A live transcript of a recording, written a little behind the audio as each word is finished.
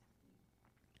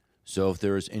So if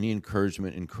there is any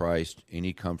encouragement in Christ,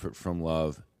 any comfort from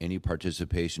love, any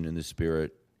participation in the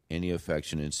Spirit, any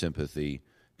affection and sympathy,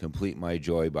 complete my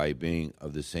joy by being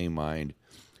of the same mind,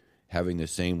 having the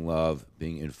same love,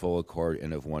 being in full accord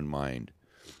and of one mind.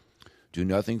 Do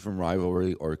nothing from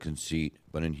rivalry or conceit,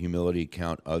 but in humility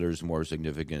count others more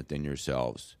significant than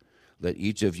yourselves. Let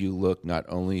each of you look not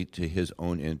only to his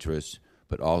own interests,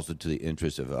 but also to the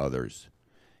interests of others.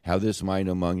 Have this mind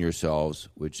among yourselves,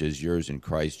 which is yours in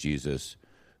Christ Jesus,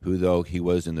 who, though he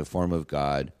was in the form of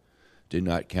God, did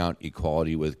not count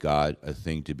equality with God a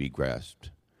thing to be grasped,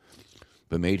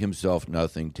 but made himself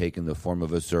nothing, taking the form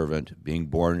of a servant, being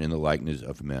born in the likeness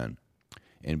of men.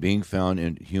 And being found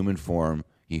in human form,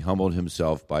 he humbled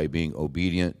himself by being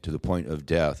obedient to the point of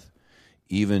death,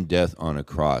 even death on a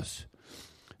cross.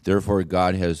 Therefore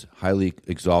God has highly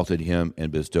exalted him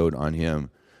and bestowed on him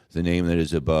the name that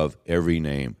is above every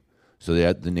name, so that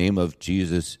at the name of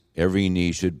Jesus every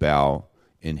knee should bow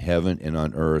in heaven and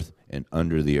on earth and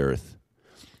under the earth,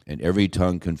 and every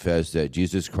tongue confess that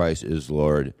Jesus Christ is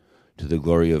Lord, to the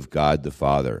glory of God the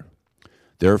Father.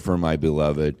 Therefore, my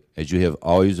beloved, as you have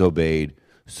always obeyed,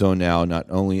 so now, not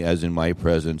only as in my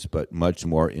presence, but much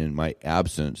more in my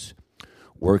absence,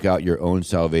 work out your own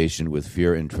salvation with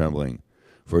fear and trembling,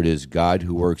 for it is God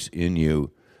who works in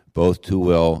you, both to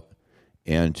will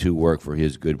and to work for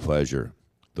his good pleasure.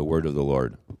 The word of the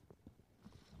Lord.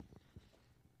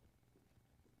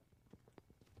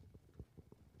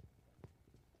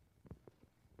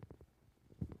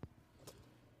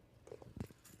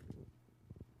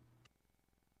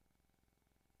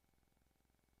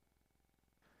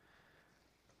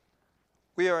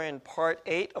 We are in part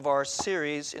 8 of our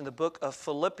series in the book of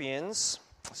Philippians,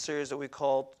 a series that we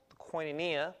call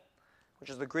koinonia, which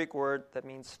is the Greek word that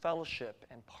means fellowship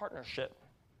and partnership.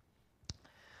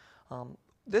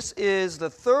 This is the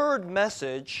third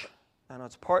message, I know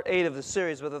it's part 8 of the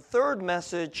series, but the third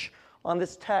message on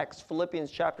this text, Philippians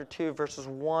chapter 2, verses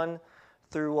 1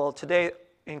 through, well, today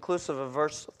inclusive of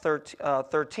verse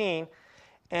 13.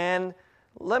 And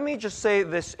let me just say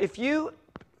this, if you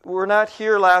were not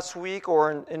here last week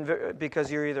or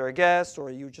because you're either a guest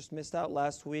or you just missed out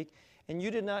last week, and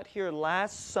you did not hear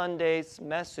last Sunday's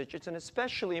message, it's an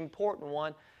especially important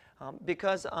one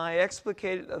because I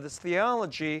explicated this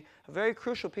theology, a very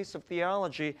crucial piece of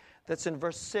theology that's in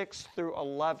verse 6 through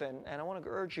 11. And I want to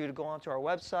urge you to go onto our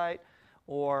website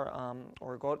or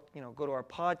go to our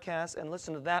podcast and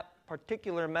listen to that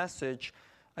particular message.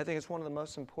 I think it's one of the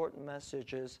most important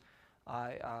messages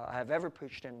I have ever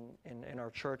preached in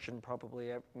our church, and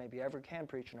probably maybe ever can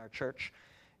preach in our church.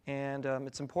 And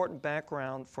it's important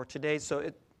background for today.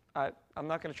 So I'm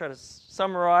not going to try to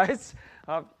summarize.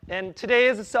 And today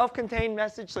is a self-contained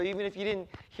message, so even if you didn't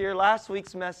hear last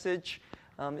week's message,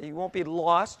 you won't be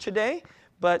lost today.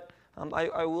 But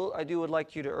I would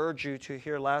like you to urge you to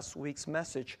hear last week's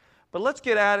message. But let's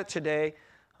get at it today.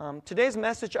 Today's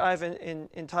message I've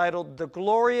entitled "The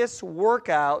Glorious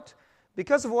Workout."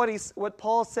 Because of what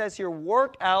Paul says here,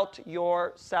 work out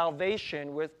your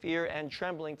salvation with fear and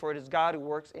trembling, for it is God who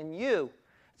works in you.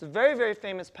 It's a very, very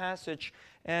famous passage,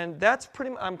 and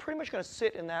I'm pretty much going to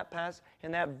sit in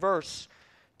that verse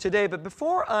today. But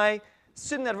before I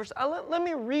sit in that verse, let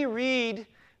me reread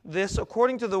this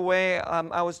according to the way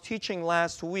I was teaching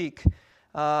last week.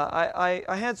 I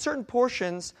had certain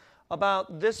portions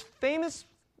about this famous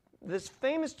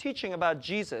teaching about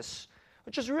Jesus,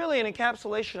 which is really an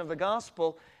encapsulation of the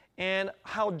gospel, and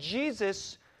how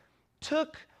Jesus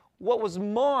took what was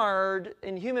marred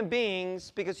in human beings,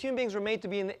 because human beings were made to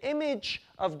be in the image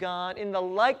of God, in the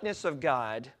likeness of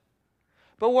God,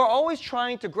 but we're always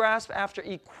trying to grasp after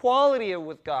equality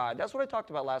with God. That's what I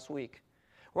talked about last week.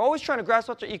 We're always trying to grasp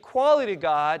after equality to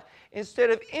God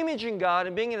instead of imaging God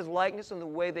and being in his likeness in the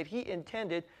way that he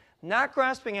intended, not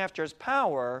grasping after his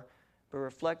power, but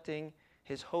reflecting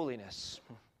his holiness.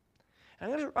 I'm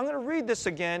going to read this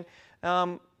again,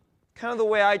 kind of the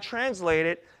way I translate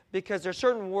it, because there are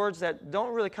certain words that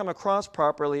don't really come across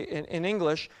properly in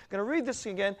English. I'm going to read this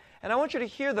again, and I want you to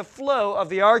hear the flow of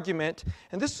the argument.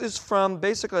 And this is from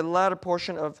basically the latter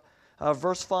portion of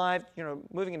verse 5,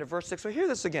 moving into verse 6. So hear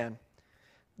this again.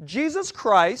 Jesus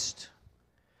Christ,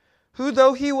 who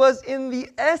though he was in the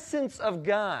essence of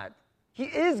God, he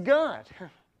is God,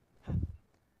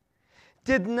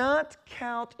 did not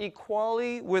count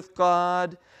equality with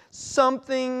God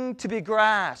something to be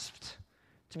grasped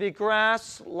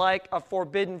like a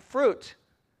forbidden fruit,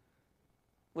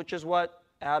 which is what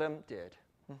Adam did.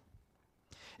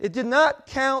 It did not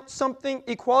count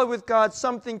equality with God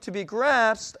something to be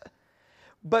grasped,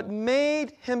 but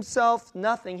made himself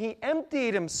nothing. He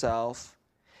emptied himself,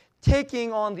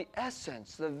 taking on the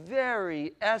essence, the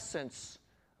very essence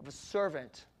of a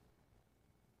servant.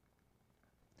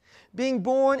 Being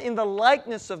born in the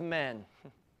likeness of men.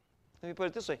 Let me put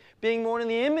it this way. Being born in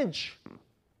the image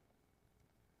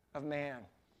of man.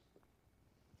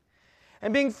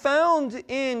 And being found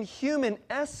in human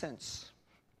essence,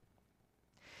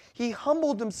 he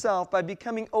humbled himself by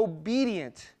becoming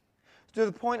obedient to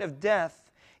the point of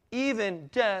death, even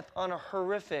death on a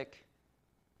horrific,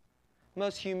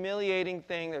 most humiliating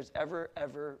thing there's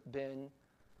ever been,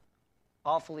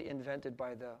 awfully invented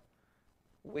by the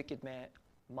wicked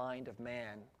mind of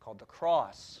man, called the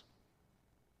cross.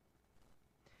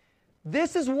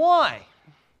 This is why,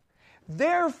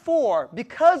 therefore,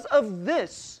 because of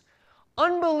this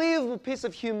unbelievable piece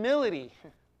of humility,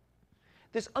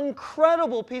 this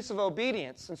incredible piece of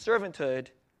obedience and servanthood,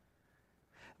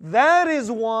 that is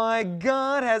why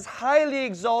God has highly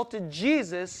exalted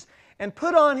Jesus and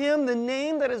put on him the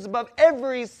name that is above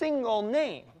every single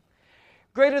name.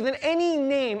 Greater than any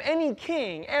name, any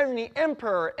king, any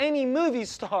emperor, any movie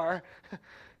star,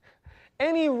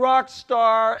 any rock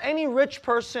star, any rich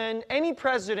person, any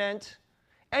president,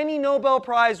 any Nobel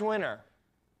Prize winner.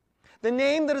 The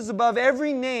name that is above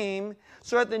every name,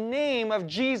 so at the name of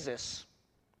Jesus,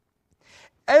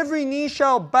 every knee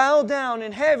shall bow down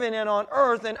in heaven and on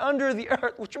earth and under the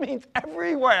earth, which means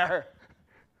everywhere.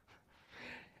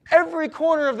 Every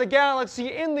corner of the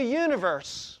galaxy in the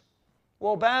universe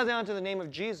will bow down to the name of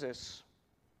Jesus.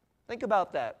 Think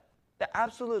about that. The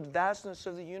absolute vastness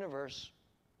of the universe.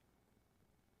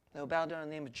 They'll bow down in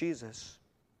the name of Jesus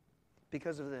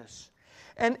because of this.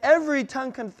 And every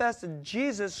tongue confess that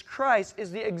Jesus Christ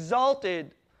is the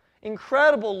exalted,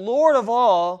 incredible Lord of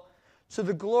all, to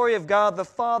the glory of God the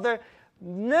Father.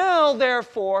 Now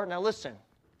therefore, now listen,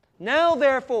 now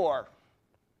therefore,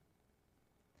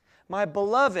 my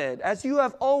beloved, as you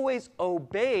have always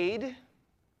obeyed,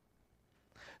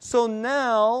 so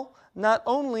now, not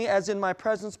only as in my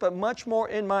presence, but much more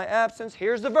in my absence,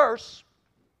 here's the verse,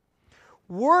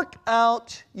 work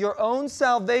out your own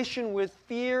salvation with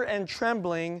fear and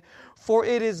trembling, for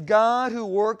it is God who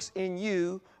works in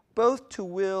you, both to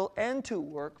will and to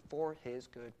work for his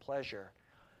good pleasure.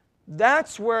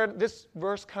 That's where this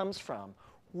verse comes from.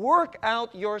 Work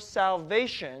out your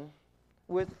salvation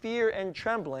with fear and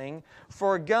trembling,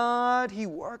 for God, he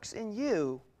works in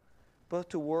you, both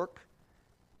to will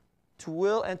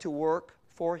and to work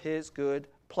for his good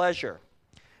pleasure.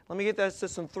 Let me get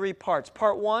this in 3 parts.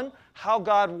 Part 1, how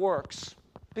God works.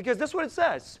 Because that's what it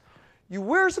says.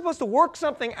 We're supposed to work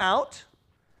something out,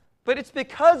 but it's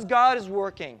because God is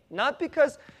working. Not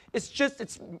because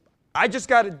I just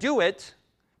got to do it,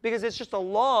 because it's just a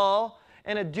law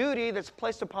and a duty that's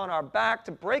placed upon our back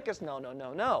to break us.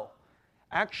 No.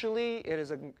 Actually, it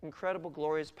is an incredible,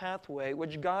 glorious pathway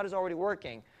which God is already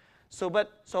working.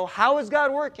 So how is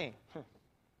God working?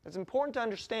 It's important to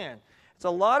understand.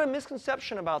 There's a lot of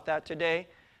misconception about that today,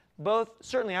 both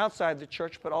certainly outside the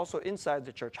church, but also inside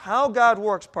the church. How God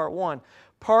works, part 1.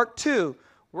 Part 2,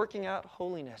 working out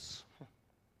holiness.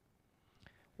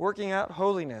 Working out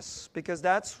holiness, because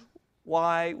that's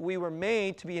why we were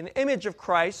made to be in the image of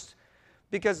Christ,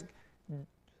 because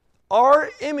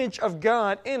our image of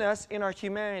God in us, in our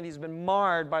humanity, has been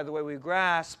marred by the way we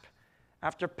grasp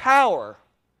after power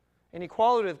and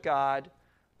equality with God,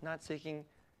 not seeking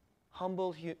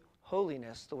humble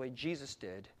holiness the way Jesus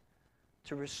did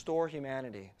to restore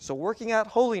humanity. So working out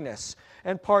holiness.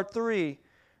 And part 3,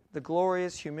 the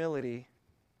glorious humility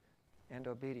and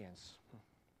obedience.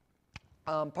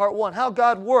 Part 1, how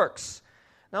God works.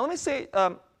 Now let me say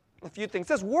a few things. It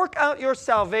says, work out your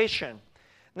salvation.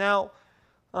 Now,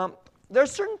 there are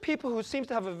certain people who seem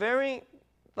to have a very,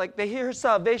 they hear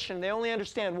salvation, they only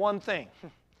understand one thing.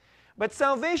 But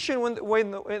salvation, the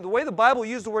way the Bible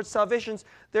uses the word salvation,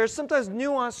 there's sometimes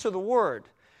nuance to the word.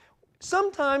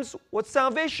 Sometimes what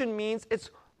salvation means,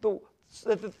 it's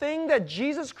the thing that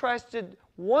Jesus Christ did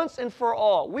once and for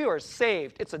all. We are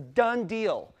saved. It's a done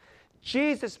deal.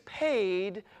 Jesus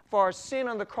paid for our sin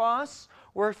on the cross.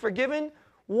 We're forgiven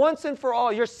once and for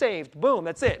all. You're saved. Boom,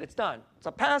 that's it. It's done. It's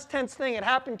a past tense thing. It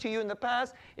happened to you in the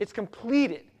past. It's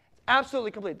completed.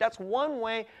 Absolutely complete. That's one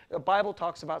way the Bible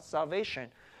talks about salvation.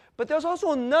 But there's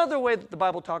also another way that the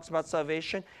Bible talks about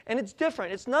salvation, and it's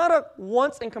different. It's not a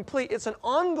once and complete. It's an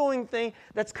ongoing thing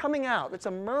that's coming out. It's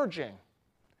emerging.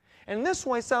 And in this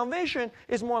way, salvation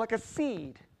is more like a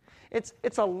seed.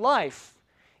 It's a life.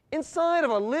 Inside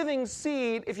of a living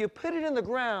seed, if you put it in the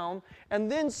ground,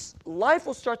 and then life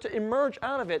will start to emerge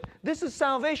out of it. This is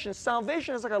salvation.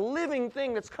 Salvation is like a living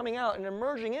thing that's coming out and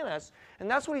emerging in us. And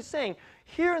that's what he's saying.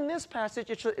 Here in this passage,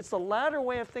 it's the latter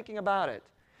way of thinking about it.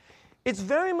 it's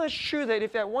very much true that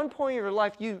if at one point in your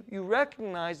life you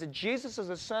recognize that Jesus is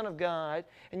the Son of God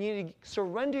and you need to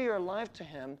surrender your life to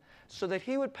Him so that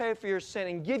He would pay for your sin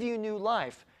and give you new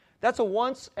life, that's a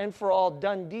once and for all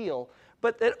done deal.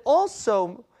 But that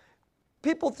also,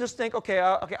 people just think, okay,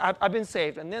 I've been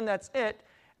saved, and then that's it.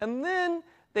 And then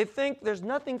they think there's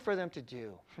nothing for them to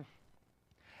do.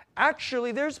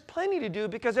 Actually, there's plenty to do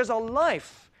because there's a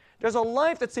life. There's a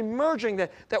life that's emerging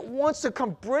that wants to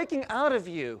come breaking out of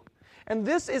you. And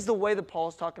this is the way that Paul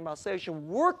is talking about salvation.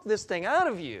 Work this thing out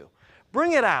of you.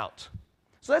 Bring it out.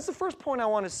 So that's the first point I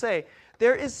want to say.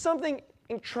 There is something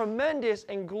tremendous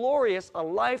and glorious, a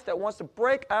life that wants to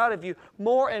break out of you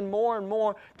more and more and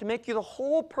more to make you the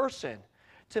whole person,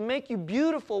 to make you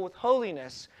beautiful with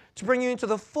holiness, to bring you into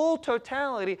the full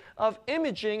totality of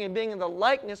imaging and being in the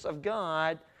likeness of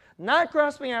God, not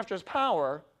grasping after His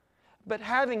power, but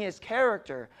having His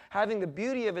character, having the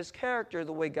beauty of His character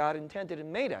the way God intended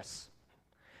and made us.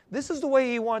 This is the way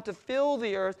He wanted to fill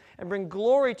the earth and bring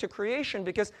glory to creation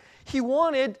because He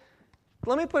wanted,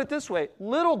 let me put it this way,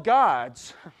 little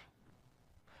gods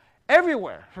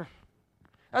everywhere.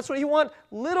 That's what He wanted,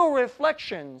 little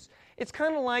reflections. It's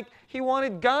kind of like He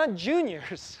wanted God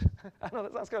juniors. I know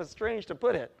that sounds kind of strange to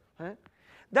put it. Right?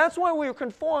 That's why we were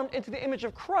conformed into the image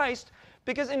of Christ,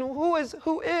 because in who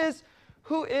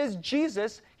is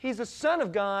Jesus? He's the Son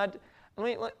of God.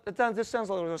 This sounds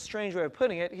like a strange way of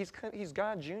putting it. He's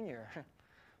God Junior.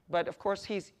 But of course,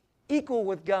 He's equal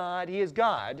with God. He is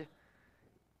God.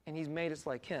 And He's made us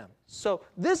like Him. So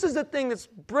this is the thing that's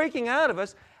breaking out of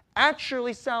us.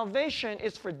 Actually, salvation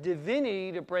is for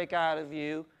divinity to break out of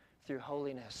you through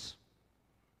holiness.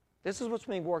 This is what's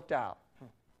being worked out.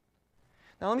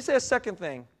 Now let me say a second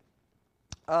thing.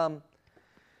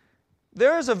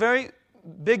 There is a very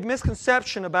big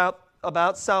misconception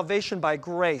about salvation by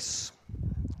grace.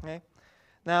 Okay?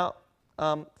 Now,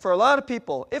 for a lot of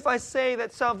people, if I say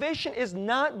that salvation is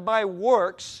not by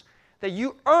works that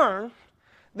you earn,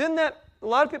 then a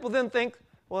lot of people then think,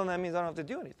 well, that means I don't have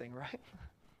to do anything, right?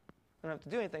 I don't have to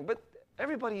do anything. But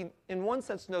everybody, in one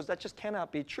sense, knows that just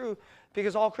cannot be true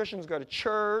because all Christians go to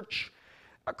church.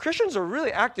 Christians are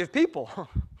really active people.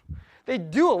 They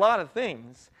do a lot of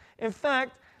things. In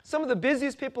fact, some of the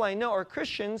busiest people I know are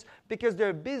Christians because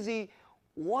they're busy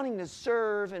wanting to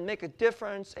serve and make a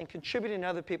difference and contribute in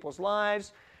other people's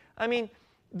lives. I mean,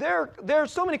 there are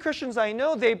so many Christians I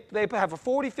know, they have a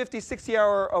 40, 50,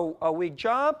 60-hour a week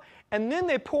job, and then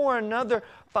they pour another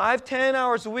 5, 10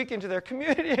 hours a week into their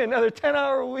community, another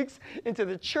 10-hour weeks into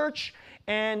the church,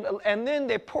 and then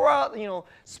they pour out,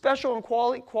 special and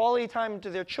quality time into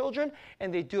their children,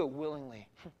 and they do it willingly.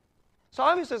 So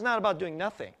obviously it's not about doing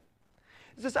nothing.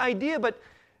 It's this idea, but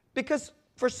because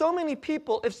for so many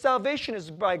people, if salvation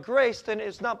is by grace, then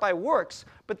it's not by works.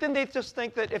 But then they just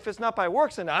think that if it's not by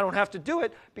works, then I don't have to do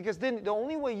it, because then the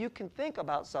only way you can think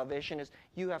about salvation is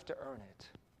you have to earn it.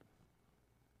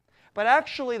 But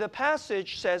actually, the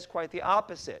passage says quite the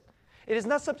opposite. It is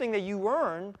not something that you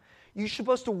earn. You're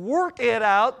supposed to work it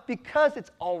out because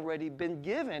it's already been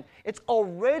given. It's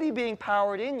already being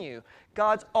powered in you.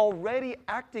 God's already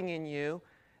acting in you,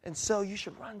 and so you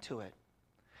should run to it.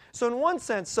 So in one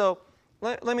sense,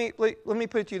 let me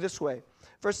put it to you this way.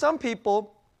 For some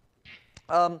people,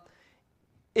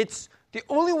 it's the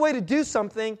only way to do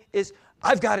something is,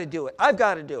 I've got to do it. I've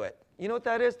got to do it. You know what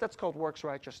that is? That's called works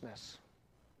righteousness.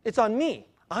 It's on me.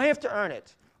 I have to earn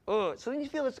it. Ugh. So then you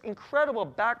feel this incredible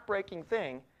back-breaking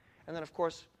thing, and then, of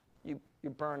course, you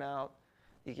burn out.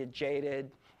 You get jaded.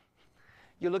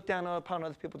 You look down upon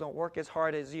other people who don't work as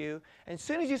hard as you. And as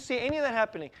soon as you see any of that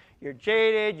happening, you're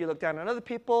jaded, you look down on other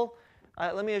people.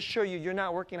 Let me assure you, you're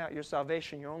not working out your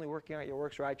salvation. You're only working out your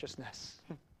works righteousness.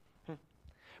 But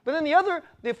then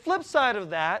the flip side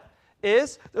of that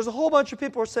is there's a whole bunch of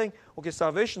people who are saying, okay,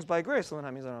 salvation's by grace, so then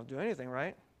that means I don't have to do anything,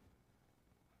 right?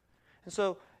 And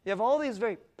so you have all these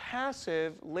very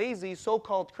passive, lazy,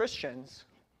 so-called Christians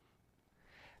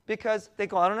because they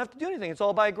go, I don't have to do anything. It's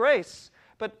all by grace.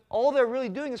 But all they're really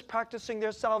doing is practicing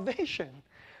their salvation.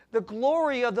 The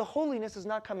glory of the holiness is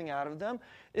not coming out of them.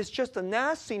 It's just the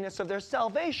nastiness of their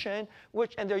salvation,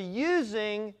 and they're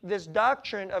using this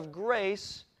doctrine of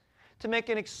grace to make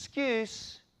an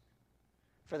excuse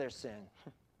for their sin.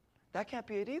 That can't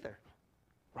be it either,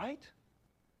 right?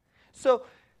 So,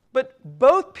 but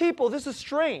both people, this is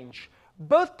strange,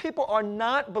 both people are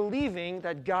not believing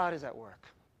that God is at work.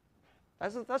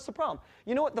 That's the problem.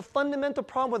 You know what the fundamental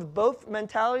problem with both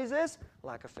mentalities is?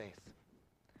 Lack of faith.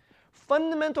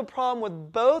 Fundamental problem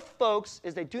with both folks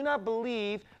is they do not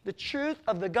believe the truth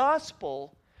of the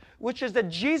gospel, which is that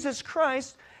Jesus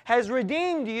Christ has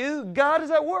redeemed you, God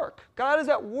is at work. God is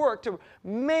at work to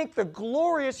make the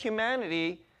glorious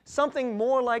humanity something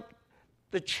more like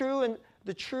the true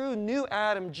new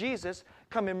Adam, Jesus,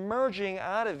 come emerging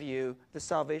out of you, the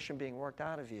salvation being worked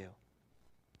out of you.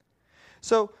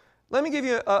 So let me give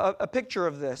you a picture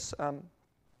of this.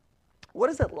 What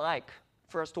is it like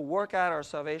for us to work out our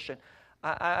salvation?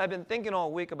 I've been thinking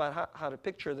all week about how to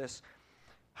picture this.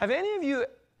 Have any of you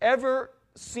ever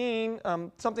seen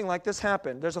something like this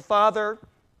happen? There's a father,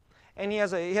 and he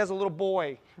has a little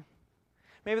boy.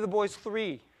 Maybe the boy's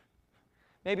 3.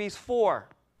 Maybe he's 4.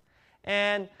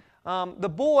 And the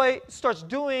boy starts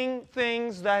doing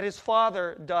things that his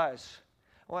father does.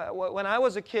 When I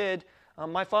was a kid,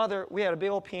 my father, we had a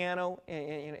big old piano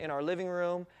in our living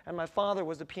room, and my father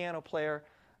was the piano player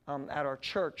at our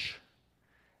church.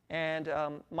 And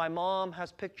my mom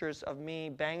has pictures of me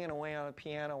banging away on a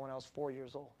piano when I was 4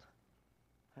 years old.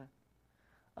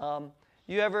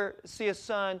 You ever see a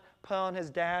son put on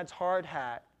his dad's hard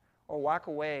hat or whack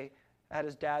away at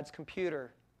his dad's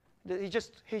computer? He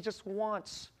just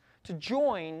wants to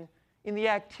join in the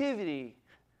activity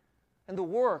and the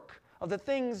work of the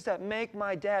things that make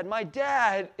my dad. My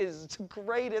dad is the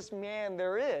greatest man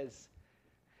there is.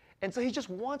 And so he just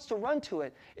wants to run to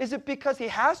it. Is it because he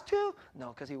has to? No,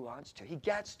 because he wants to. He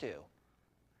gets to.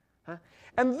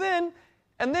 And then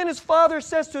his father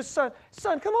says to his son,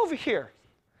 "Son, come over here.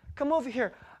 Come over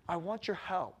here. I want your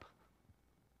help."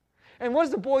 And what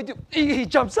does the boy do? He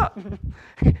jumps up.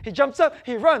 He jumps up.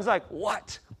 He runs like,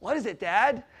 "What? What is it,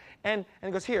 Dad?" And he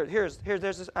goes, there's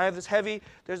this. I have this heavy.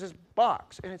 There's this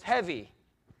box, and it's heavy.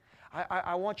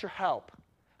 I want your help.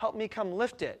 Help me come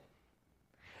lift it.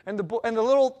 And the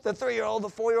 3-year-old, the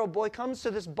 4-year-old boy comes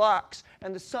to this box,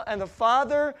 and the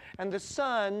father and the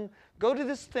son go to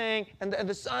this thing, and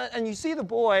the son, and you see the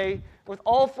boy with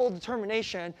all full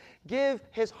determination give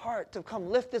his heart to come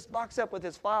lift this box up with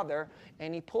his father,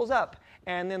 and he pulls up,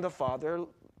 and then the father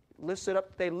lifts it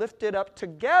up. They lift it up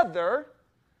together.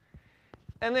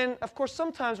 And then, of course,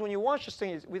 sometimes when you watch this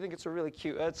thing, we think it's really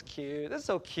cute. That's cute. That's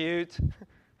so cute.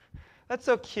 That's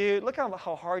so cute. Look how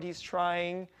hard he's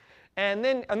trying. And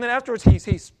then afterwards,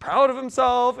 he's proud of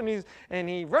himself, and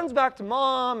he runs back to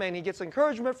mom, and he gets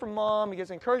encouragement from mom. He gets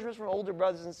encouragement from older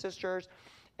brothers and sisters.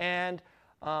 And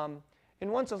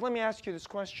in one sense, let me ask you this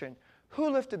question: who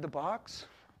lifted the box?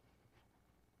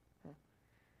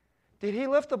 Did he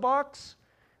lift the box?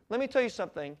 Let me tell you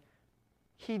something.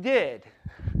 He did.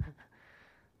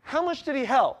 How much did he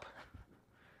help?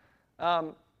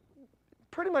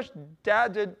 Pretty much,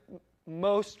 Dad did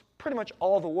pretty much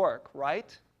all the work,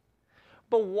 right?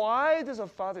 But why does a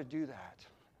father do that?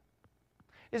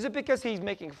 Is it because he's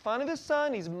making fun of his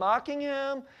son? He's mocking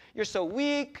him? You're so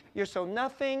weak. You're so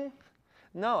nothing?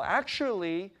 No,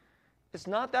 actually, it's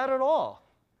not that at all.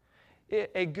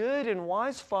 A good and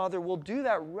wise father will do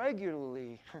that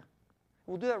regularly.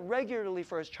 Will do that regularly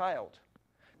for his child.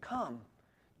 Come,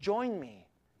 join me,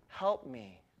 help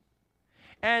me.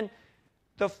 And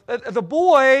the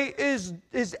boy is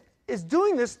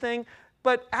doing this thing,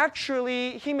 but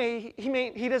actually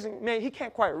he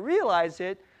can't quite realize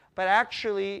it. But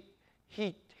actually,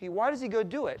 why does he go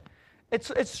do it?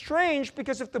 It's strange,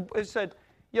 because if it said,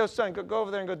 "Yo, son, go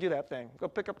over there and go do that thing. Go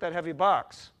pick up that heavy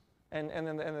box," and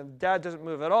the dad doesn't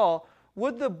move at all,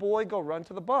 would the boy go run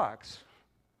to the box?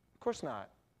 Of course not,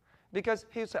 because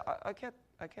he would say, I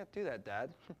can't do that,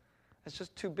 Dad. It's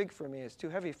just too big for me. It's too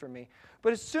heavy for me.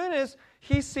 But as soon as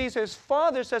he sees his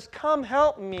father says, "Come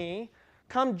help me,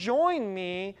 come join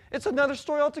me," it's another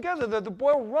story altogether. The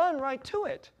boy will run right to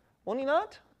it. Won't he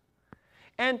not?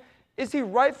 And is he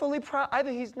rightfully proud? I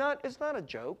think he's not. It's not a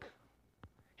joke.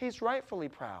 He's rightfully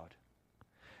proud.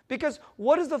 Because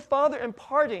what is the father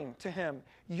imparting to him?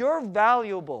 You're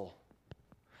valuable.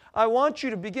 I want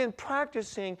you to begin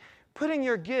practicing putting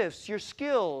your gifts, your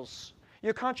skills,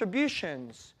 your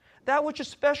contributions, that which is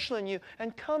special in you,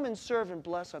 and come and serve and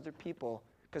bless other people.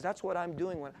 Because that's what I'm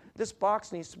doing. When this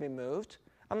box needs to be moved,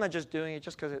 I'm not just doing it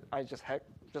just because I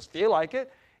just feel like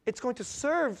it. It's going to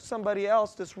serve somebody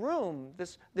else, this room,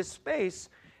 this space,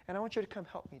 and I want you to come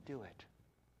help me do it.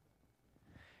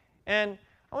 And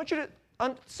I want you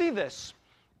to see this.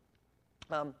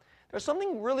 There's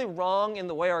something really wrong in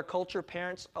the way our culture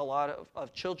parents a lot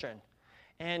of children.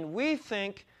 And we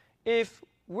think if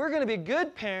we're going to be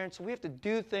good parents, we have to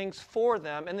do things for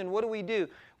them. And then what do?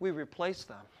 We replace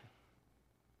them.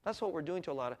 That's what we're doing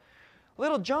to a lot of.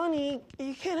 Little Johnny,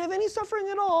 he can't have any suffering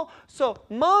at all, so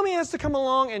mommy has to come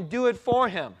along and do it for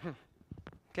him.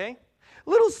 Okay?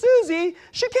 Little Susie,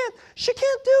 she can't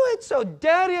do it, so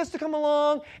daddy has to come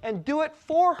along and do it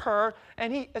for her,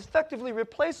 and he effectively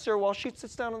replaces her while she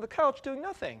sits down on the couch doing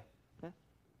nothing.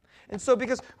 And so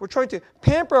because we're trying to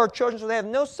pamper our children so they have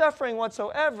no suffering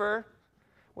whatsoever,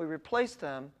 we replace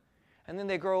them, and then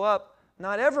they grow up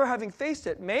not ever having faced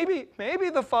it. Maybe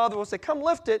the father will say, come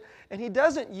lift it, and he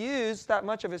doesn't use that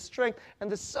much of his strength,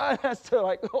 and the son has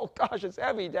to oh gosh, it's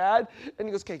heavy, Dad. And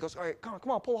he goes, okay, all right, come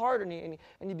on, pull harder. And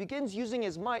he begins using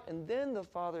his might, and then the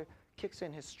father kicks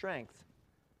in his strength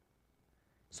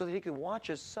so that he can watch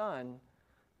his son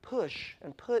push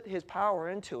and put his power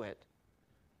into it.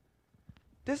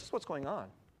 This is what's going on.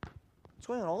 It's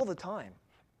going on all the time.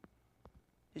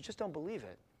 You just don't believe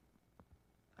it.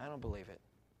 I don't believe it.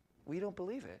 We don't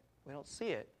believe it. We don't see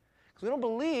it. Because we don't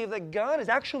believe that God is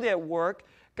actually at work.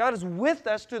 God is with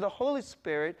us through the Holy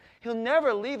Spirit. He'll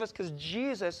never leave us because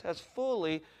Jesus has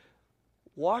fully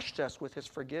washed us with His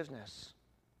forgiveness,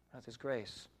 with His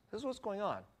grace. This is what's going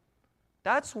on.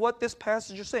 That's what this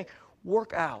passage is saying.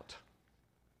 Work out.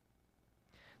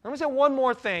 Let me say one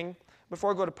more thing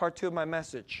before I go to part 2 of my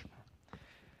message.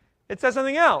 It says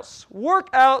something else. Work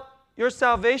out your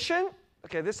salvation.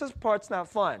 Okay, this part's not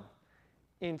fun.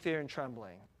 In fear and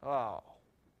trembling. Oh,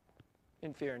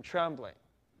 in fear and trembling.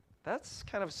 That's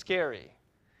kind of scary.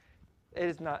 It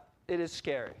is not. It is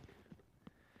scary.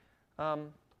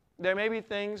 There may be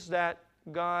things that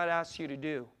God asks you to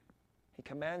do. He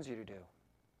commands you to do.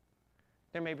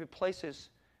 There may be places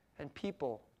and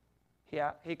people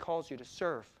He calls you to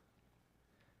serve.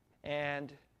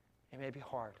 And it may be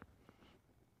hard.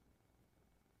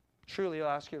 Truly, He'll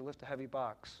ask you to lift a heavy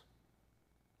box.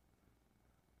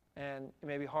 And it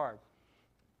may be hard.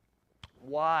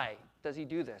 Why does He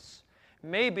do this?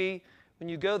 Maybe when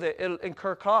you go there, it'll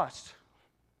incur cost.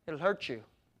 It'll hurt you.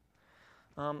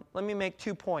 Let me make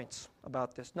 2 points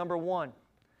about this. Number 1,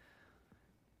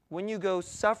 when you go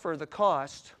suffer the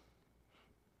cost,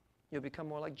 you'll become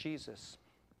more like Jesus.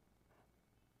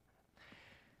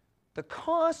 The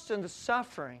cost and the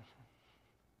suffering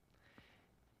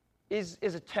is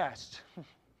a test.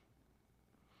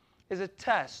 Is a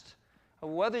test of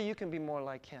whether you can be more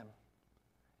like Him.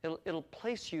 It'll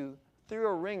place you through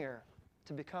a ringer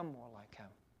to become more like Him.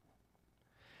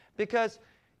 Because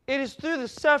it is through the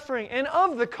suffering and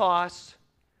of the cost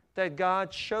that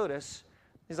God showed us,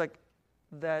 He's like,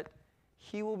 that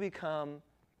He will become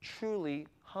truly,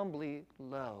 humbly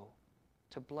low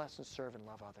to bless and serve and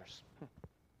love others.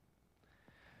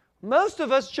 Most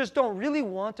of us just don't really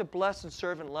want to bless and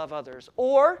serve and love others.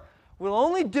 Or we'll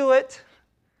only do it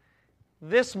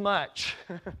this much.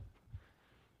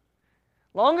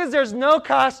 Long as there's no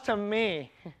cost to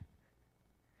me.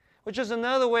 Which is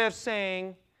another way of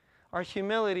saying our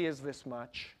humility is this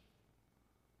much.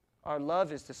 Our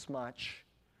love is this much.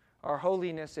 Our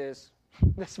holiness is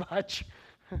this much.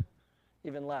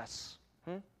 Even less.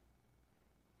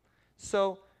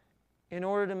 So, in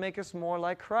order to make us more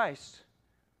like Christ,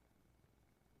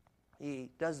 He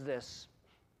does this.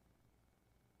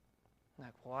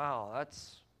 Like, wow,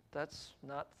 that's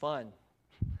not fun.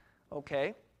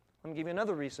 Okay, let me give you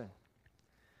another reason.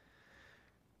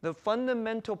 The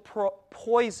fundamental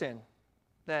poison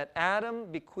that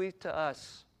Adam bequeathed to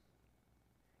us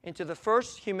into the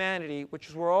first humanity, which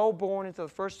is we're all born into the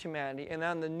first humanity, and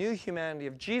then the new humanity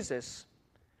of Jesus,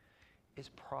 is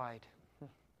pride.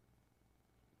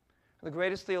 The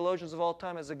greatest theologians of all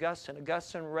time is Augustine.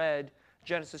 Augustine read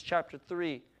Genesis chapter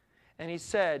 3, and he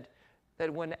said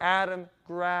that when Adam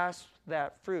grasped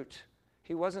that fruit,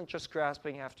 he wasn't just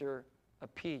grasping after a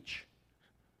peach.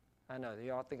 I know,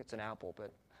 you all think it's an apple, but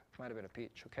it might have been a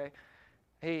peach, okay?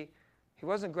 He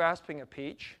wasn't grasping a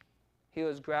peach. He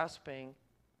was grasping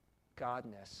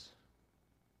godness.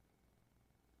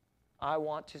 I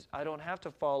don't have to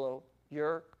follow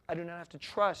I do not have to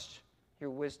trust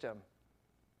your wisdom.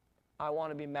 I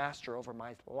want to be master over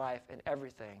my life and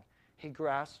everything. He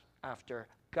grasped after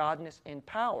godness in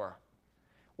power.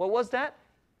 What was that?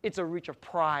 It's a reach of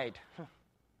pride.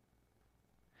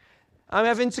 I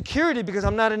have insecurity because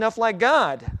I'm not enough like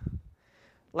God.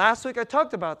 Last week I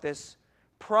talked about this.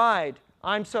 Pride.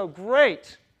 I'm so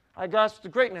great. I grasp the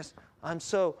greatness. I'm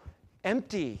so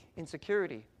empty.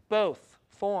 Insecurity. Both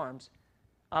forms.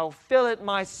 I'll fill it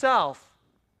myself.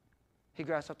 He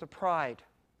grasps after pride.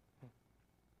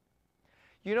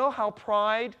 You know how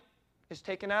pride is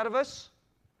taken out of us?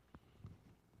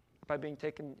 By being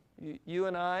taken, you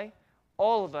and I,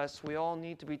 all of us, we all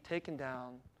need to be taken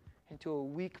down into a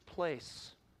weak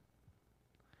place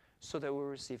so that we'll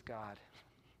receive God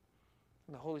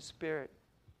and the Holy Spirit.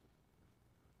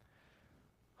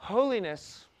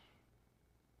 Holiness,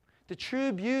 the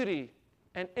true beauty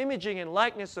and imaging and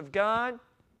likeness of God.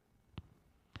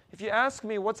 If you ask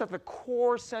me what's at the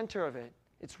core center of it,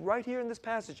 it's right here in this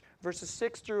passage, verses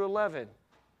 6 through 11.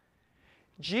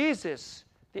 Jesus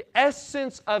The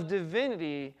essence of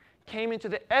divinity came into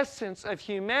the essence of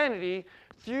humanity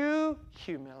through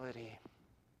humility.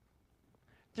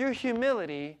 Through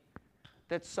humility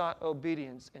that sought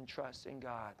obedience and trust in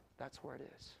God. That's where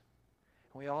it is.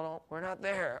 And we're not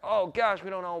there. Oh gosh, we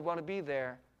don't all want to be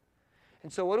there.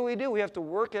 And so what do? We have to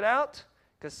work it out,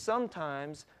 because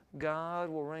sometimes God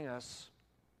will bring us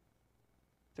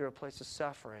through a place of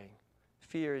suffering,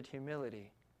 fear, and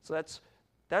humility. So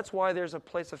that's why there's a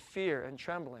place of fear and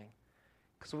trembling,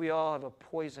 because we all have a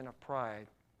poison of pride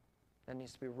that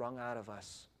needs to be wrung out of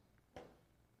us.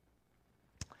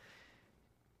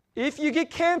 If you get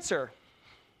cancer,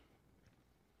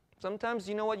 sometimes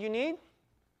you know what you need?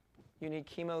 You need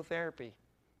chemotherapy.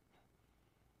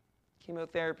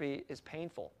 Chemotherapy is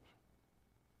painful.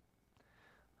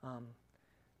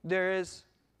 There is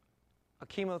a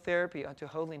chemotherapy unto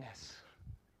holiness.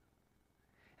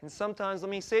 And sometimes, let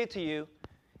me say to you,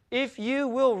 if you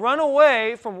will run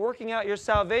away from working out your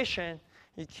salvation,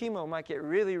 your chemo might get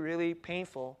really, really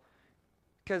painful.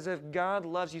 Because if God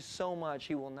loves you so much,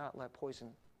 He will not let poison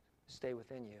stay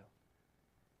within you.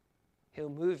 He'll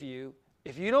move you.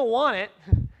 If you don't want it,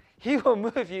 He will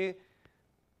move you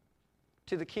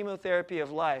to the chemotherapy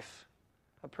of life,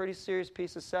 a pretty serious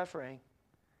piece of suffering,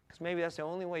 because maybe that's the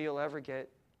only way you'll ever get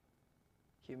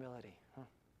humility.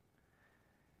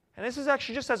 And this is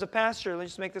actually, just as a pastor, let me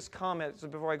just make this comment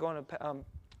before I go into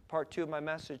part 2 of my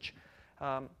message.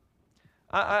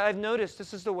 I've noticed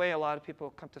this is the way a lot of people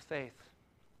come to faith.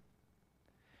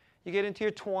 You get into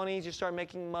your 20s, you start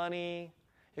making money,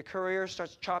 your career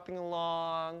starts chopping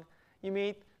along, you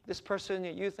meet this person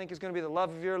that you think is going to be the love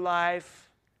of your life,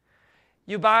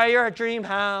 you buy your dream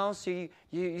house,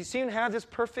 you seem to have this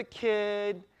perfect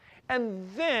kid, and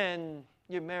then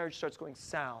your marriage starts going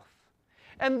south.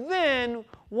 And then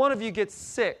one of you gets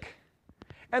sick.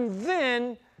 And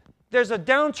then there's a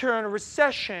downturn, a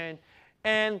recession,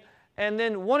 and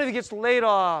then one of you gets laid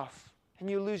off, and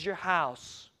you lose your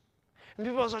house. And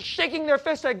people are shaking their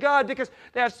fist at God because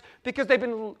they've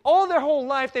been, all their whole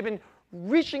life, they've been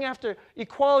reaching after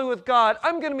equality with God.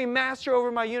 I'm going to be master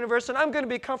over my universe, and I'm going to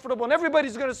be comfortable, and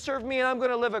everybody's going to serve me, and I'm going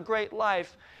to live a great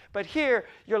life. But here,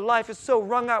 your life is so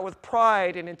wrung out with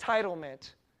pride and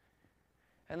entitlement.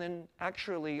 And then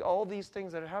actually, all these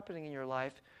things that are happening in your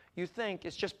life, you think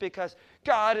it's just because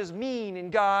God is mean and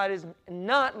God is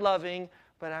not loving,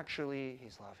 but actually,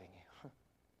 He's loving you.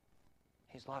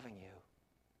 He's loving you,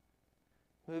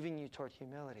 moving you toward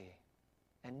humility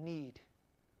and need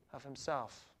of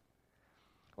Himself.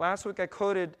 Last week, I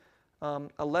quoted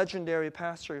a legendary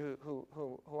pastor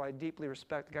who I deeply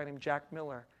respect, a guy named Jack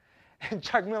Miller. And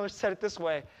Jack Miller said it this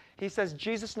way. He says,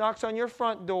 Jesus knocks on your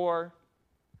front door.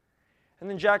 And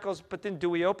then Jack goes, but then do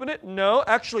we open it? No.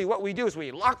 Actually, what we do is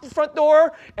we lock the front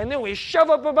door, and then we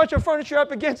shove up a bunch of furniture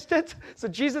up against it so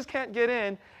Jesus can't get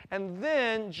in. And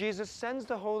then Jesus sends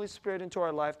the Holy Spirit into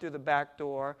our life through the back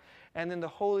door. And then the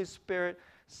Holy Spirit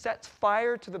sets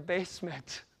fire to the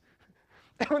basement.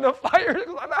 And when the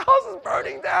house is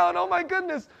burning down, oh my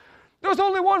goodness, there's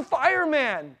only one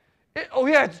fireman.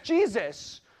 It's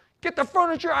Jesus. Get the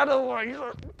furniture out of the way.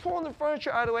 You're pulling the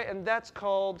furniture out of the way, and that's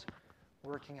called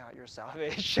working out your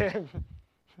salvation.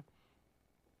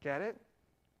 Get it?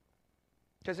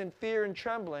 Because in fear and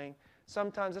trembling,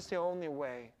 sometimes that's the only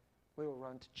way we will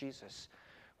run to Jesus.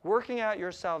 Working out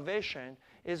your salvation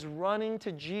is running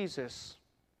to Jesus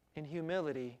in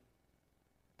humility,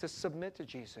 to submit to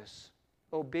Jesus,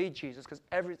 obey Jesus, because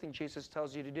everything Jesus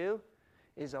tells you to do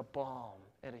is a balm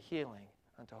and a healing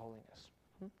unto holiness.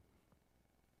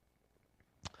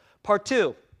 Part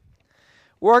 2,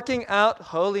 working out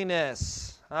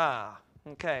holiness.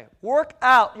 Okay. Work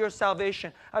out your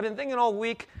salvation. I've been thinking all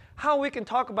week how we can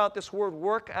talk about this word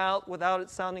work out without it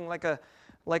sounding like this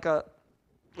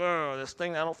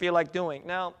thing I don't feel like doing.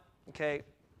 Now, okay,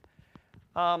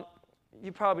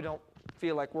 you probably don't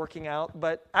feel like working out,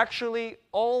 but actually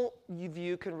all of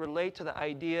you can relate to the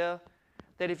idea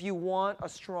that if you want a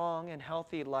strong and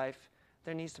healthy life,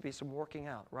 there needs to be some working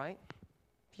out, right?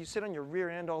 If you sit on your rear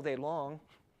end all day long,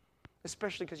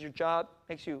 especially because your job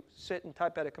makes you sit and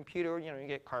type at a computer, you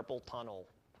get carpal tunnel.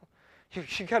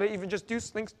 You got to even just do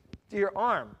things to your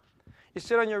arm. You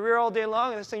sit on your rear all day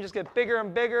long, and this thing just gets bigger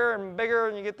and bigger and bigger,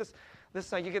 and you get this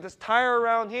tire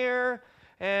around here,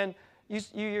 and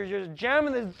you're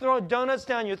jamming donuts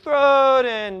down your throat,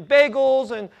 and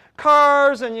bagels and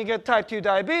carbs, and you get type 2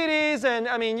 diabetes, and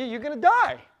you're going to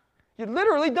die. You're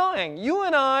literally dying. You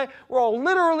and I, we're all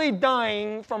literally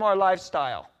dying from our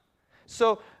lifestyle.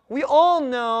 So we all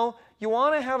know you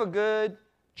want to have a good,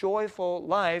 joyful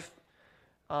life.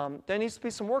 There needs to be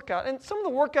some workout. And some of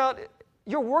the workout,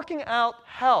 you're working out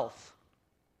health.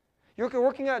 You're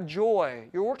working out joy.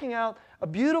 You're working out a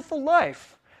beautiful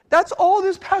life. That's all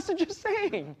this passage is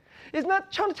saying. It's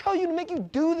not trying to tell you to make you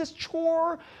do this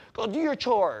chore. Go do your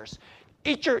chores.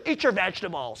 Eat your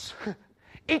vegetables.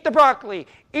 Eat the broccoli.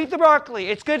 Eat the broccoli.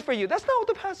 It's good for you. That's not what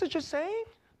the passage is saying.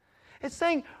 It's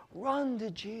saying, run to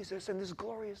Jesus and this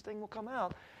glorious thing will come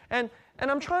out. And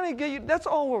I'm trying to get you, that's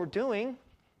all we're doing.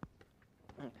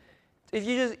 If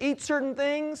you just eat certain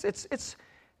things,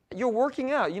 you're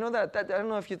working out. You know that I don't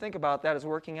know if you think about that as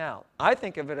working out. I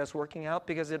think of it as working out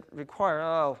because it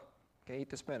requires, eat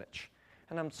the spinach.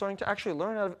 And I'm starting to actually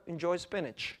learn how to enjoy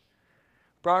spinach.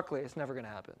 Broccoli, it's never going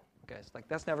to happen. Okay, it's like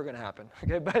that's never going to happen.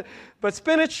 Okay, but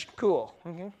spinach, cool.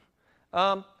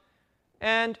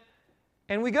 And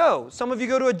we go. Some of you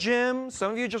go to a gym.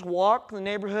 Some of you just walk in the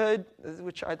neighborhood,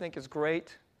 which I think is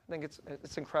great. I think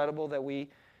it's incredible that we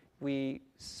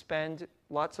spend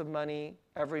lots of money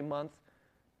every month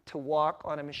to walk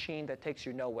on a machine that takes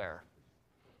you nowhere.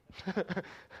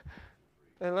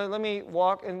 And let me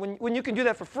walk. And when you can do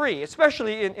that for free,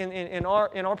 especially in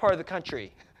our part of the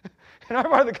country. In our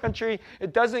part of the country,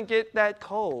 it doesn't get that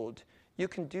cold. You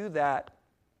can do that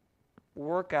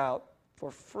workout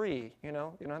for free, you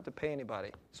know. You don't have to pay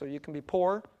anybody. So you can be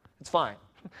poor, it's fine.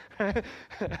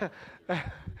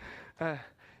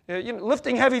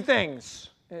 Lifting heavy things.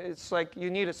 It's like you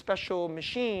need a special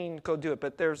machine to go do it.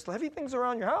 But there's heavy things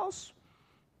around your house.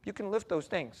 You can lift those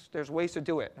things. There's ways to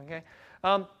do it, okay?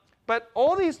 But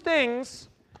all these things,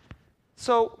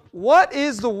 so what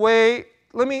is the way?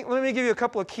 Let me give you a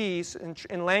couple of keys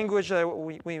in language that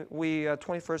we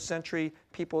 21st century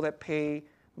people that pay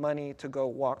money to go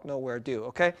walk nowhere do,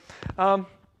 okay? When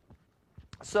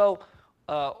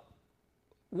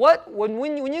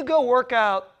you go work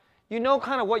out, you know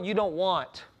kind of what you don't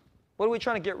want. What are we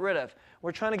trying to get rid of?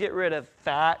 We're trying to get rid of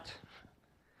fat.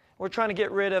 We're trying to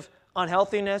get rid of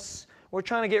unhealthiness. We're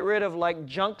trying to get rid of like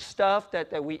junk stuff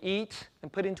that we eat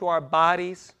and put into our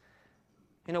bodies.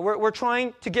 You know, we're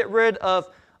trying to get rid of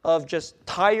just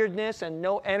tiredness and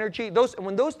no energy.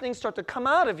 When those things start to come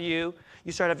out of you,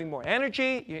 you start having more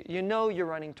energy. You know you're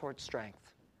running towards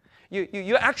strength.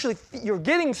 You're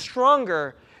getting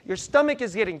stronger. Your stomach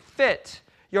is getting fit.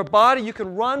 Your body, you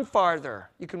can run farther.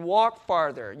 You can walk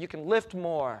farther. You can lift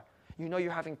more. You know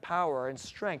you're having power and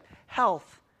strength.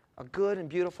 Health, a good and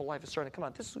beautiful life is starting to come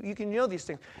out. You can know these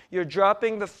things. You're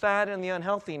dropping the fat and the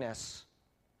unhealthiness.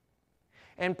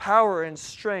 And power and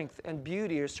strength and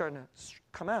beauty are starting to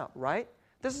come out, right?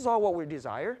 This is all what we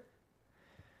desire.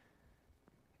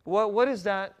 What is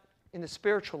that in the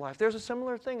spiritual life? There's a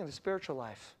similar thing in the spiritual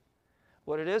life.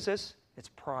 What it is it's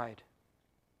pride.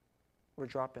 We're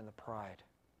dropping the pride,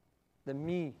 the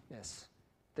me-ness,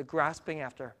 the grasping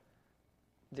after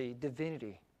the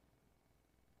divinity,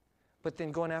 but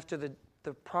then going after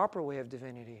the proper way of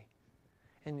divinity.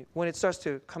 And when it starts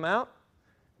to come out,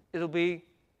 it'll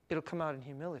come out in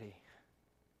humility.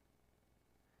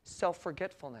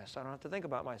 Self-forgetfulness. I don't have to think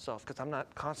about myself because I'm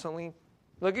not constantly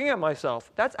looking at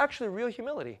myself. That's actually real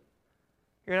humility.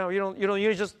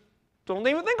 You just don't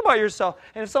even think about yourself.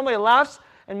 And if somebody laughs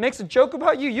and makes a joke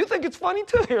about you, you think it's funny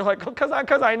too. You're like, because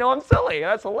I know I'm silly.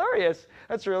 That's hilarious.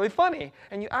 That's really funny.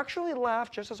 And you actually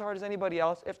laugh just as hard as anybody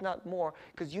else, if not more,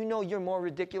 because you know you're more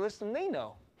ridiculous than they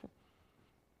know.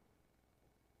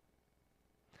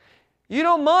 You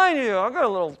don't mind, I've got a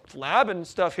little flab and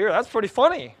stuff here. That's pretty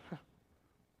funny.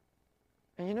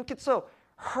 And you don't get so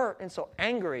hurt and so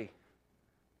angry.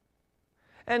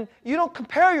 And you don't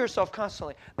compare yourself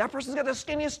constantly. That person's got the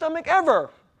skinniest stomach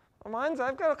ever.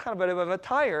 I've got a kind of a bit of a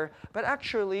tire. But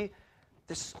actually,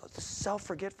 this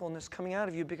self-forgetfulness coming out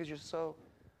of you because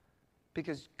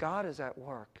God is at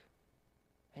work.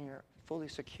 And you're fully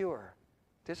secure.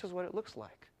 This is what it looks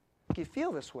like. You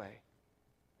feel this way.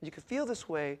 You can feel this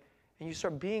way. And you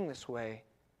start being this way,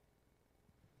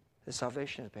 the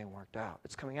salvation is being worked out.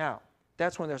 It's coming out.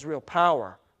 That's when there's real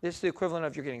power. This is the equivalent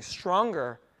of you're getting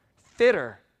stronger,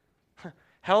 fitter,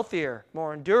 healthier,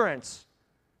 more endurance,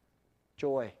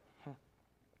 joy.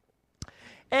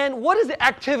 And what is the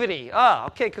activity?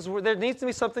 Because there needs to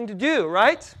be something to do,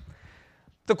 right?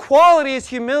 The quality is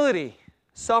humility,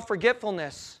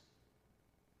 self-forgetfulness,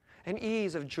 and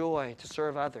ease of joy to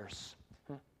serve others.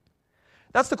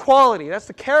 That's the quality. That's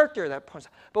the character that points.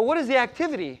 But what is the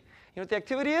activity? You know what the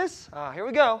activity is? Here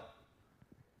we go.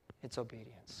 It's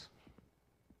obedience.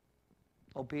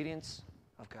 Obedience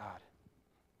of God.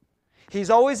 He's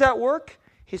always at work.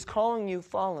 He's calling you,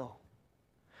 follow.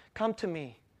 Come to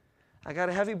me. I got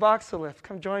a heavy box to lift.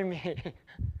 Come join me.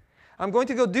 I'm going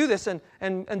to go do this and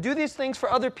do these things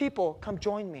for other people. Come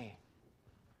join me.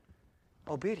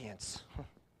 Obedience.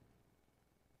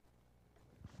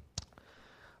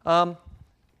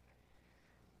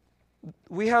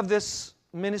 we have this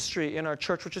ministry in our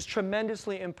church which is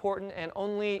tremendously important, and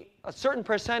only a certain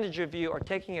percentage of you are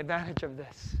taking advantage of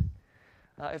this.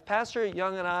 If Pastor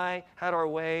Young and I had our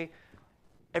way,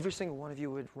 every single one of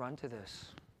you would run to this.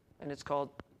 And it's called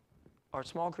our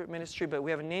small group ministry, but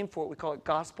we have a name for it. We call it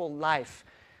Gospel Life.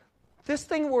 This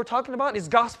thing we're talking about is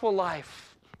Gospel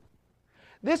Life.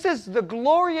 This is the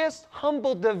glorious,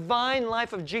 humble, divine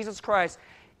life of Jesus Christ.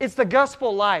 It's the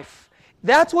Gospel Life.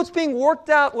 That's what's being worked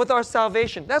out with our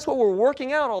salvation. That's what we're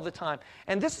working out all the time.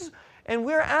 And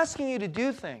we're asking you to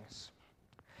do things.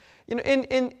 You know,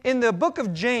 in the book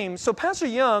of James, so Pastor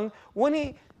Young, when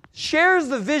he shares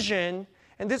the vision,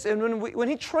 and when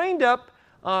he trained up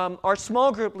our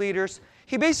small group leaders,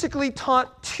 he basically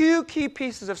taught two key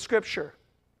pieces of Scripture.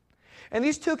 And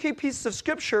these two key pieces of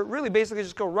Scripture really basically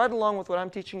just go right along with what I'm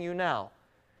teaching you now.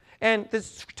 And the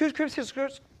two pieces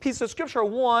of Scripture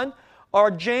are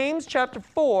James chapter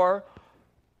 4,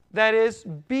 that is,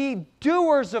 be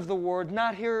doers of the word,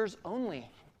 not hearers only.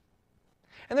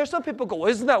 And there's some people go, well,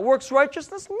 isn't that works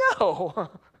righteousness? No.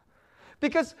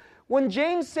 Because when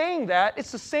James saying that,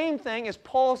 it's the same thing as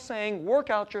Paul saying, work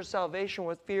out your salvation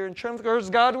with fear and trembling, or is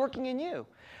God working in you?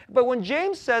 But when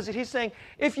James says it, he's saying,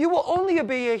 if you will only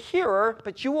be a hearer,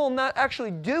 but you will not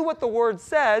actually do what the word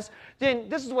says, then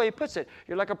this is the way he puts it.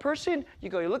 You're like a person, you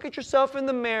look at yourself in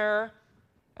the mirror,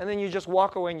 and then you just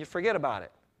walk away and you forget about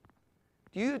it.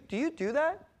 Do you do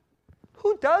that?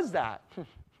 Who does that?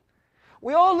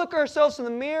 We all look at ourselves in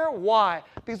the mirror. Why?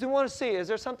 Because we want to see, is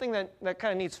there something that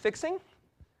kind of needs fixing?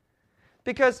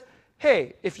 Because,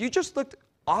 hey, if you just looked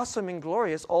awesome and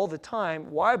glorious all the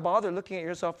time, why bother looking at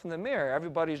yourself in the mirror?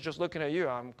 Everybody's just looking at you.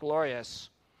 I'm glorious.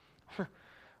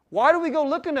 Why do we go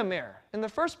look in the mirror in the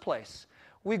first place?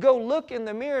 We go look in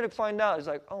the mirror to find out. It's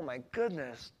like, oh my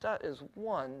goodness, that is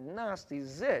one nasty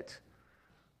zit.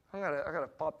 I gotta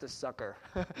pop this sucker.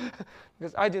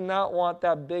 Because I do not want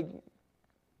that big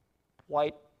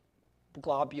white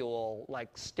globule like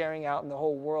staring out in the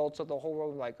whole world, so the whole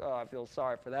world is like, oh, I feel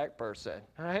sorry for that person.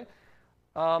 All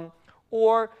right?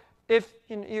 Or if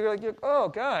you're like, oh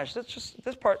gosh,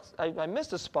 this part, I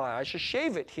missed a spot. I should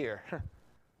shave it here.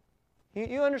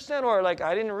 You understand? Or like,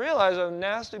 I didn't realize a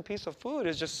nasty piece of food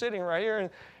is just sitting right here, and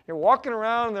you're walking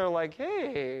around and they're like,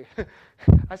 hey,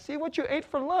 I see what you ate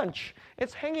for lunch.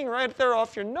 It's hanging right there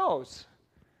off your nose.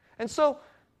 And so,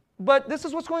 but this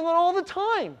is what's going on all the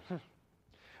time.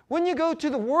 When you go to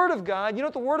the Word of God, you know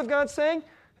what the Word of God's saying?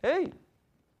 Hey,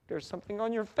 there's something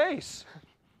on your face.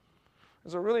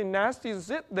 There's a really nasty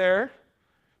zit there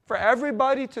for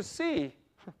everybody to see.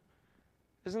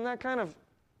 Isn't that kind of,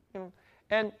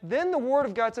 And then the Word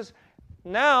of God says,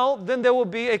 now, then there will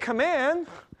be a command.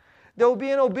 There will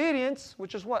be an obedience,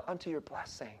 which is what? Unto your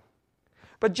blessing.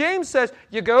 But James says,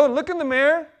 you go and look in the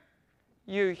mirror,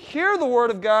 you hear the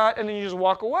Word of God, and then you just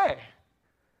walk away.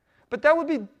 But that would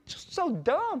be just so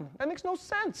dumb. That makes no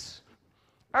sense.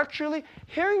 Actually,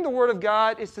 hearing the Word of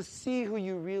God is to see who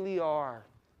you really are.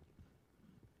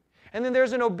 And then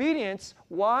there's an obedience.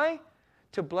 Why?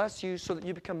 To bless you so that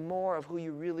you become more of who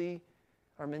you really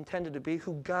are intended to be,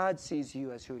 who God sees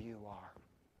you as who you are.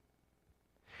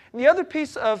 And the other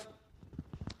piece of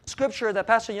Scripture that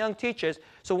Pastor Young teaches,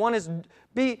 so one is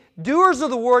be doers of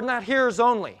the Word, not hearers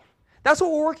only. That's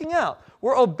what we're working out.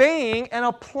 We're obeying and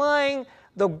applying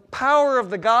the power of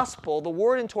the gospel, the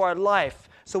Word, into our life,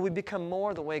 so we become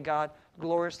more the way God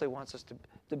gloriously wants us to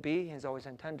be. He's always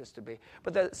intended us to be.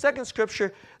 But the second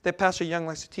Scripture that Pastor Young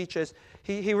likes to teach is,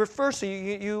 he refers to,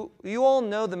 you all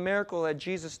know the miracle that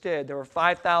Jesus did. There were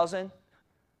 5,000,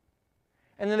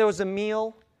 and then there was a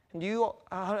meal. And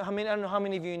I don't know how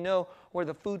many of you know where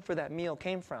the food for that meal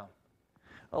came from.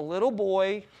 A little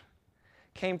boy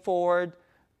came forward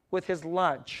with his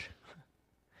lunch.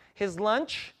 His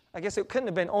lunch, I guess it couldn't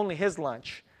have been only his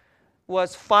lunch,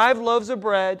 was 5 loaves of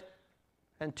bread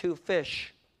and 2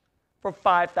 fish for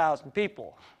 5,000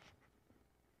 people.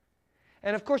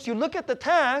 And of course, you look at the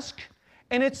task,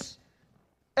 and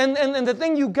and the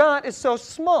thing you got is so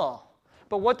small.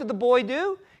 But what did the boy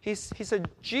do? He said,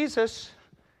 Jesus,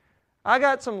 I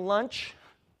got some lunch.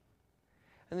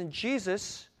 And then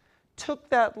Jesus took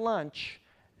that lunch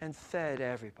and fed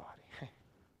everybody.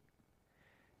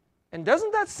 And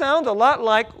doesn't that sound a lot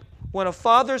like when a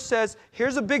father says,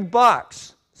 here's a big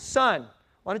box. Son,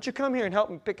 why don't you come here and help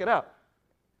me pick it up?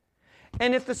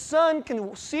 And if the son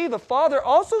can see the father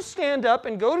also stand up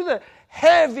and go to the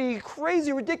heavy,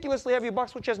 crazy, ridiculously heavy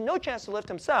box, which has no chance to lift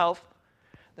himself,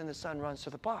 then the son runs to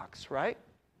the box, right?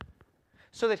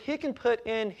 So that he can put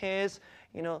in his,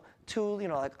 tool,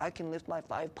 like I can lift my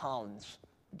 5 pounds.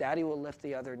 Daddy will lift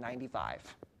the other 95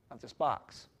 of this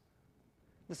box.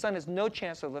 The son has no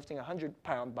chance of lifting a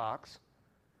 100-pound box.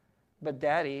 but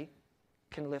Daddy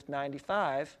can lift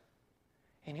 95,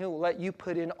 and He'll let you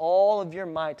put in all of your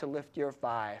might to lift your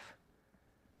 5.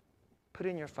 Put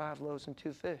in your 5 loaves and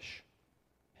 2 fish,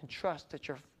 and trust that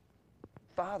your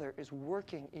Father is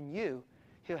working in you.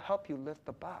 He'll help you lift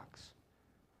the box.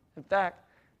 In fact,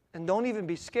 and don't even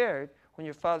be scared when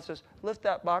your Father says, lift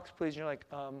that box, please. And you're like,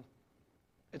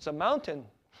 it's a mountain.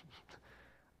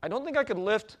 I don't think I could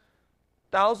lift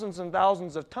thousands and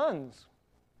thousands of tons,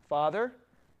 Father.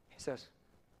 He says,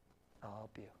 I'll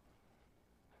help you.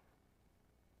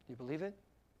 You believe it?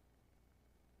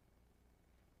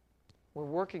 We're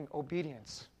working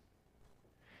obedience.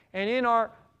 And in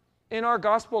our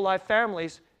gospel life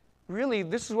families, really,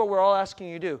 this is what we're all asking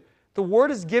you to do. The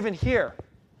word is given here.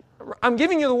 I'm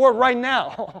giving you the word right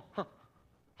now.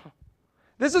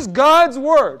 This is God's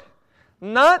word,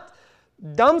 not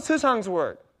Dam Susang's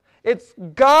word. It's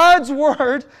God's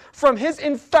word from His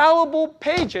infallible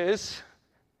pages,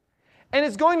 and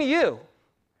it's going to you.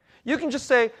 You can just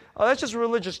say, oh, that's just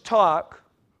religious talk,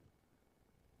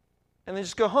 and then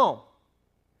just go home.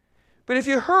 But if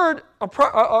you heard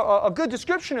a good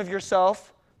description of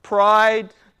yourself,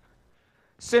 pride,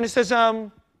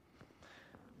 cynicism,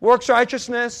 works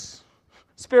righteousness,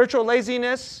 spiritual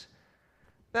laziness,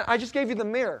 then I just gave you the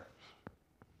mirror.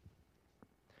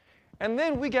 And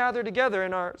then we gather together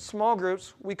in our small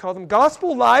groups. We call them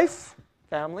gospel life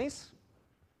families.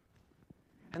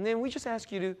 And then we just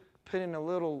ask you to put in a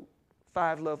little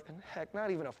 5 loaf, and heck,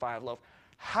 not even a 5 loaf,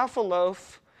 half a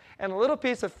loaf and a little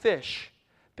piece of fish,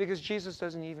 because Jesus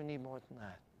doesn't even need more than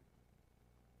that.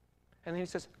 And then He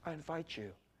says, I invite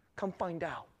you. Come find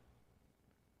out.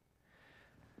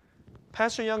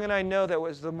 Pastor Young and I know that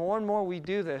as the more and more we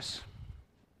do this,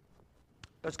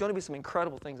 there's going to be some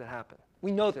incredible things that happen.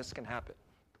 We know this can happen.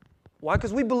 Why?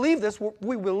 Because we believe this.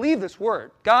 We believe this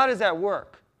word. God is at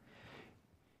work.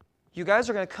 You guys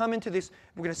are going to come into this.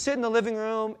 We're going to sit in the living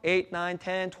room, 8, 9,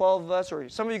 10, 12 of us, or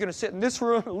some of you are going to sit in this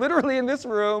room, literally in this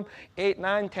room, 8,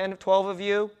 9, 10, 12 of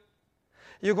you.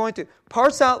 You're going to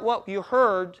parse out what you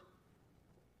heard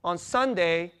on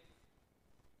Sunday,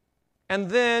 and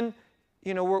then,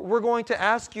 we're going to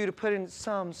ask you to put in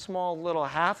some small little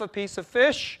half a piece of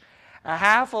fish, a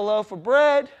half a loaf of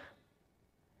bread,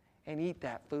 and eat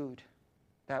that food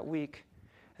that week.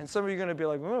 And some of you are going to be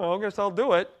like, I guess I'll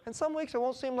do it. And some weeks it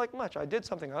won't seem like much. I did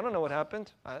something. I don't know what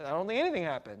happened. I don't think anything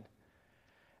happened.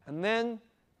 And then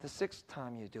the 6th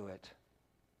time you do it,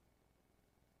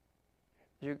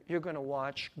 you're going to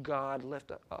watch God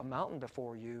lift a mountain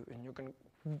before you, and you're going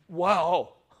to,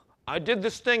 wow, I did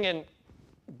this thing and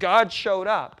God showed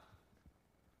up.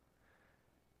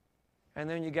 And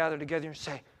then you gather together and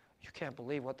say, you can't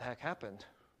believe what the heck happened.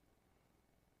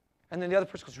 And then the other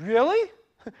person goes, really?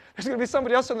 There's going to be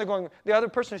somebody else in there going, the other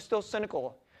person is still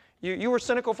cynical. You were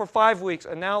cynical for 5 weeks,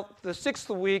 and now the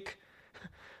 6th week,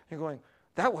 you're going,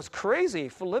 that was crazy.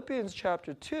 Philippians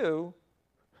chapter 2,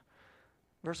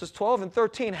 verses 12 and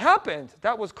 13 happened.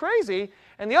 That was crazy.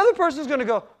 And the other person is going to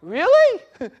go, really?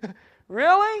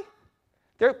 Really?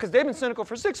 Because they've been cynical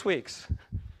for 6 weeks.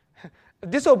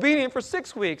 Disobedient for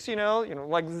 6 weeks,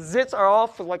 like zits are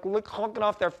off, like honking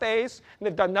off their face, and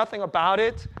they've done nothing about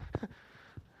it.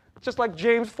 Just like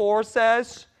James 4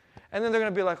 says. And then they're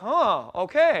going to be like,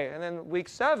 okay. And then week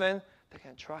 7, they're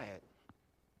going to try it.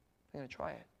 They're going to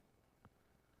try it.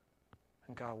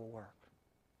 And God will work.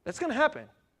 That's going to happen.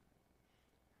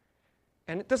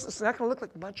 And it's not going to look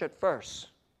like much at first.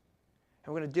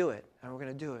 And we're going to do it, and we're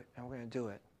going to do it, and we're going to do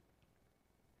it.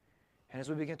 And as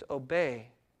we begin to obey,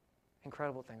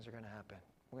 incredible things are going to happen.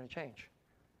 We're going to change.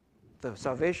 The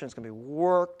salvation is going to be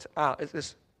worked out.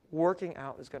 This working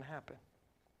out is going to happen.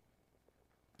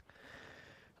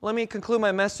 Let me conclude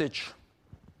my message.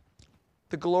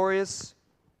 The glorious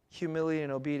humility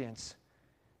and obedience.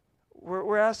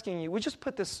 We're asking you, we just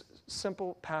put this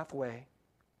simple pathway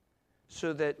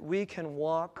so that we can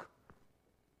walk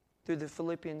through the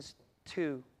Philippians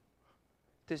 2,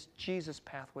 this Jesus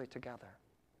pathway together.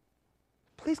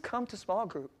 Please come to small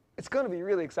group. It's going to be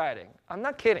really exciting. I'm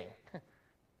not kidding.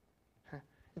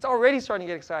 It's already starting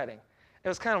to get exciting. It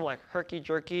was kind of like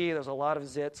herky-jerky. There was a lot of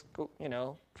zits,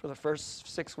 for the first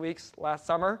 6 weeks last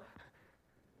summer.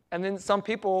 And then some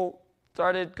people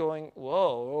started going,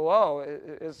 whoa,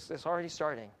 it's already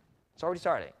starting. It's already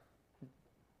starting.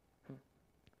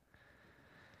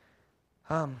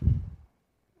 I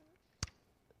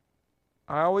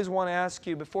always want to ask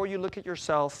you, before you look at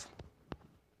yourself,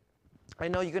 I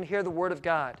know you're going to hear the Word of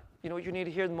God. You know what you need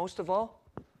to hear most of all?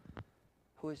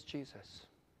 Who is Jesus?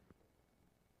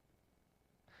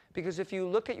 Because if you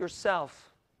look at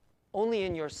yourself, only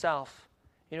in yourself,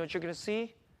 you know what you're going to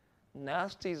see?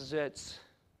 Nasty zits.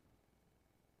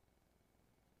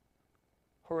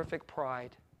 horrific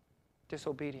pride,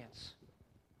 disobedience.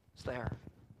 It's there.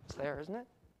 It's there, isn't it?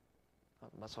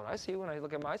 That's what I see when I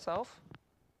look at myself.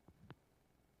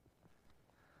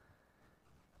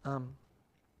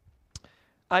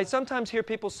 I sometimes hear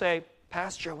people say,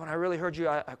 Pastor, when I really heard you,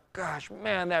 gosh,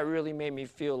 man, that really made me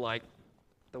feel like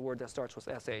the word that starts with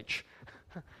SH.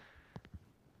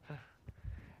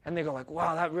 And they go like,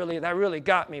 wow, that really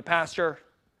got me, Pastor.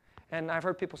 And I've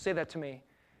heard people say that to me.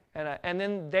 And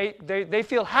then they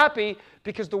feel happy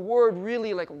because the word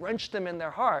really like wrenched them in their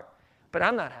heart. But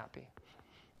I'm not happy.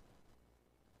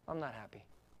 I'm not happy.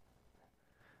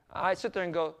 I sit there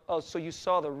and go, oh, so you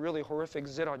saw the really horrific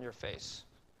zit on your face.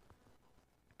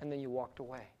 And then you walked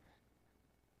away.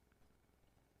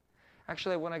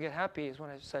 Actually, when I get happy is when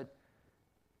I said,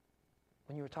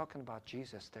 when you were talking about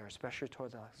Jesus there, especially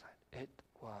toward the outside, it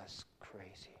was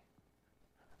crazy.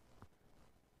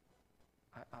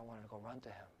 I wanted to go run to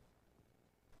him.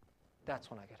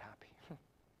 That's when I get happy.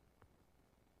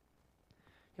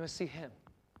 You must see him.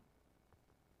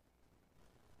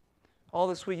 All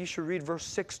this week, you should read verse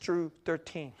 6 through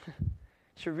 13. You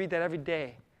should read that every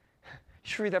day. You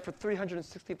should read that for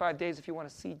 365 days if you want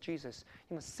to see Jesus.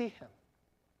 You must see him.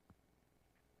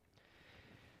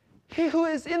 He who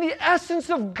is in the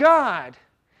essence of God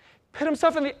put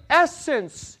himself in the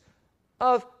essence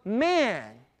of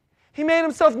man. He made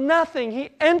himself nothing. He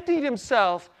emptied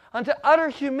himself unto utter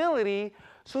humility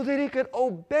so that he could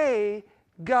obey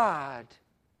God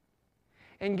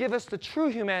and give us the true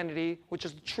humanity, which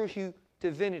is the true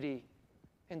divinity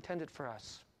intended for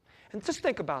us. And just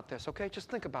think about this, okay? Just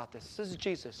think about this. This is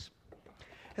Jesus.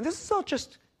 And this is all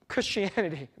just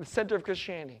Christianity, the center of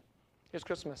Christianity. Here's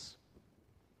Christmas.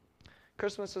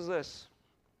 Christmas is this.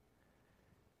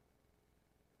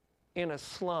 In a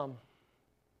slum,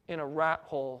 in a rat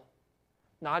hole,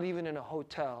 not even in a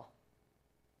hotel,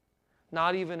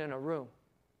 not even in a room,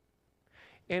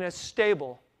 in a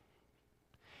stable,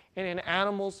 in an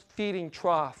animal's feeding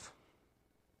trough,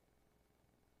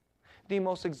 the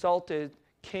most exalted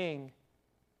king,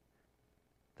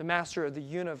 the master of the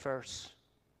universe,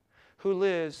 who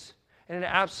lives in an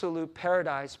absolute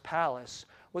paradise palace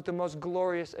with the most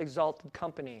glorious exalted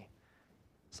company.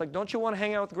 It's like, don't you want to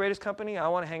hang out with the greatest company? I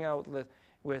want to hang out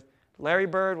with Larry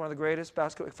Bird, one of the greatest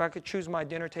basketball. If I could choose my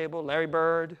dinner table, Larry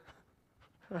Bird.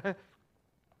 I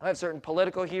have certain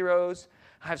political heroes.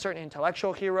 I have certain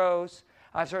intellectual heroes.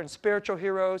 I have certain spiritual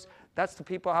heroes. That's the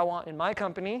people I want in my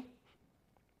company.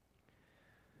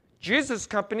 Jesus'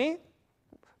 company,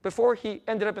 before he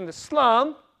ended up in the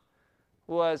slum,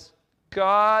 was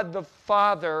God the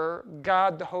Father,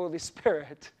 God the Holy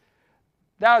Spirit.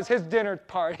 That was his dinner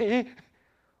party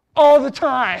all the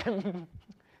time.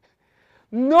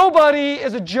 Nobody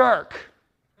is a jerk.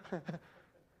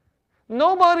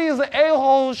 Nobody is an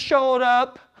a-hole who showed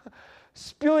up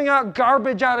spewing out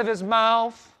garbage out of his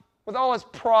mouth with all his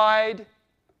pride.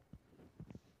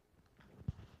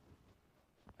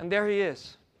 And there he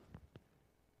is.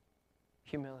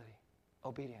 Humility,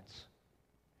 obedience.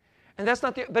 And that's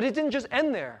not but it didn't just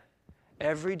end there.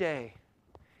 Every day,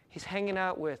 he's hanging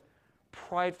out with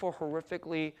prideful,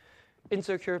 horrifically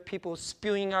insecure people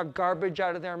spewing out garbage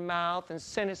out of their mouth, and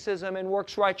cynicism and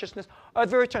works righteousness are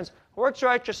the very terms. Works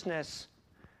righteousness,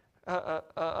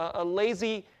 a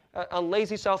lazy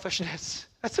selfishness.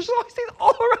 That's just all he sees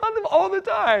all around him all the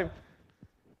time.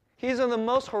 He's in the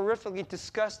most horrifically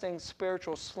disgusting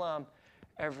spiritual slum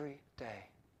every day.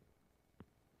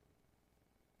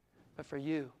 But for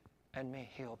you and me,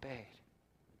 he obeyed.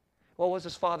 What was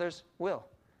his Father's will?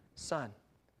 Son,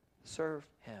 serve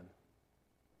him.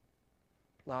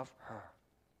 Love her.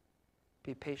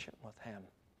 Be patient with him.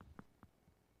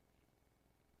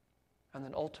 And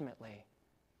then ultimately,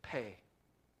 pay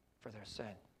for their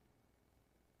sin.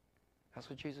 That's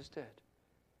what Jesus did.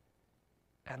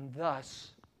 And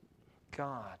thus,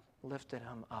 God lifted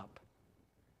him up.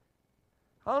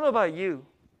 I don't know about you.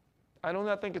 I do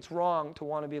not think it's wrong to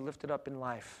want to be lifted up in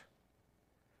life.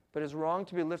 But it's wrong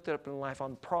to be lifted up in life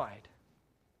on pride.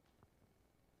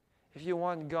 If you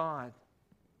want God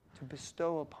to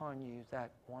bestow upon you that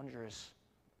wondrous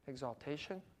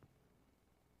exaltation,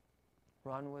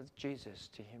 run with Jesus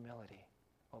to humility,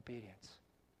 obedience.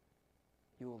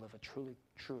 You will live a truly,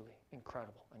 truly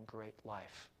incredible and great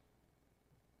life.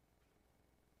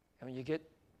 And when you get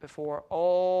before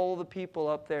all the people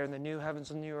up there in the new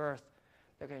heavens and new earth,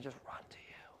 they're going to just run to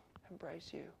you,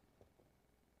 embrace you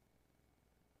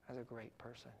as a great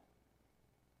person.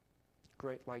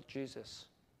 Great like Jesus,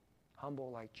 humble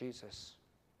like Jesus,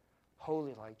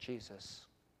 holy like Jesus,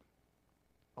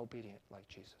 obedient like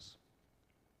Jesus.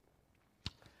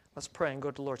 Let's pray and go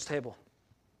to the Lord's table.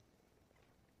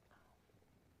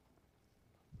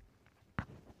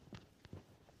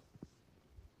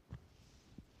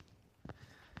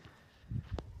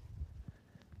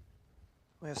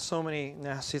 We have so many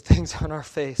nasty things on our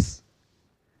face,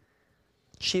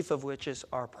 chief of which is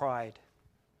our pride.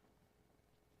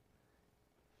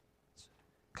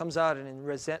 It comes out in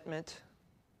resentment,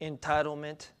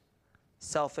 entitlement,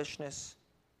 selfishness,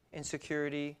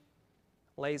 insecurity,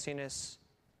 laziness,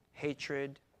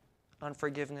 hatred,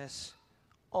 unforgiveness,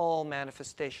 all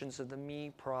manifestations of the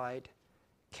me, pride,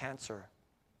 cancer.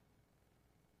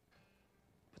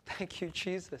 But thank you,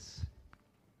 Jesus,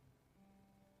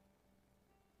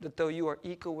 that though you are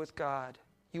equal with God,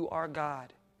 you are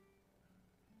God.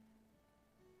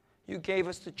 You gave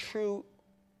us the true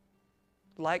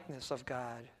likeness of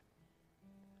God.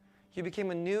 You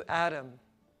became a new Adam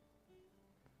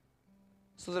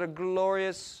so that a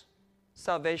glorious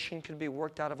salvation could be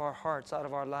worked out of our hearts, out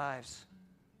of our lives.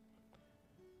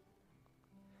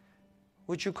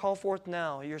 Would you call forth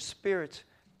now, your Spirit,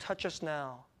 touch us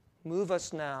now, move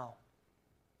us now,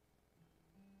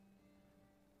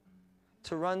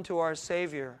 to run to our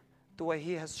Savior the way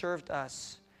He has served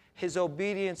us, His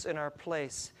obedience in our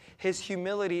place, His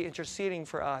humility interceding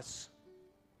for us,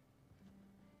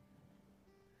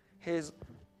 His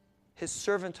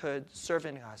servanthood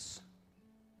serving us.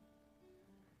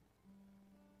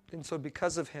 And so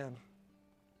because of Him,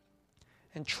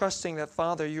 and trusting that,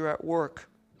 Father, you're at work,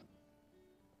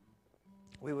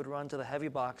 we would run to the heavy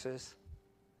boxes.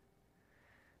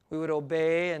 We would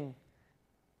obey and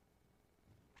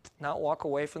not walk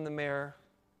away from the mirror.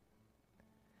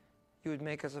 You would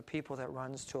make us a people that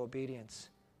runs to obedience.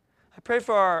 I pray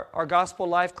for our gospel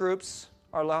life groups,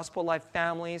 our gospel life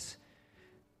families.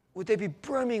 Would they be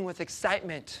brimming with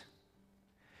excitement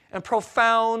and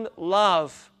profound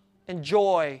love and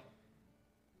joy,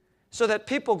 so that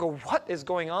people go, what is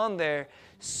going on there?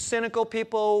 Cynical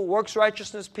people, works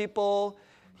righteousness people,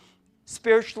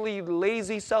 spiritually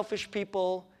lazy, selfish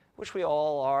people, which we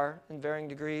all are in varying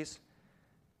degrees,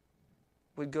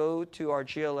 would go to our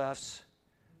GLFs,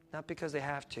 not because they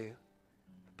have to,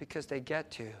 but because they get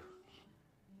to.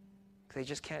 They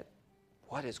just can't.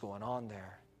 What is going on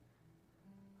there?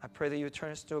 I pray that you would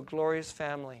turn us to a glorious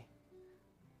family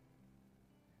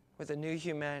with a new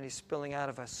humanity spilling out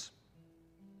of us.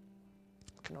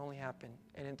 It can only happen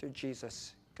in and through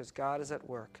Jesus, because God is at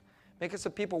work. Make us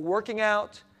a people working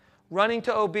out, running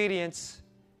to obedience,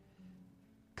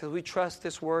 because we trust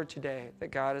this word today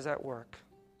that God is at work.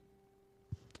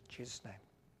 In Jesus' name.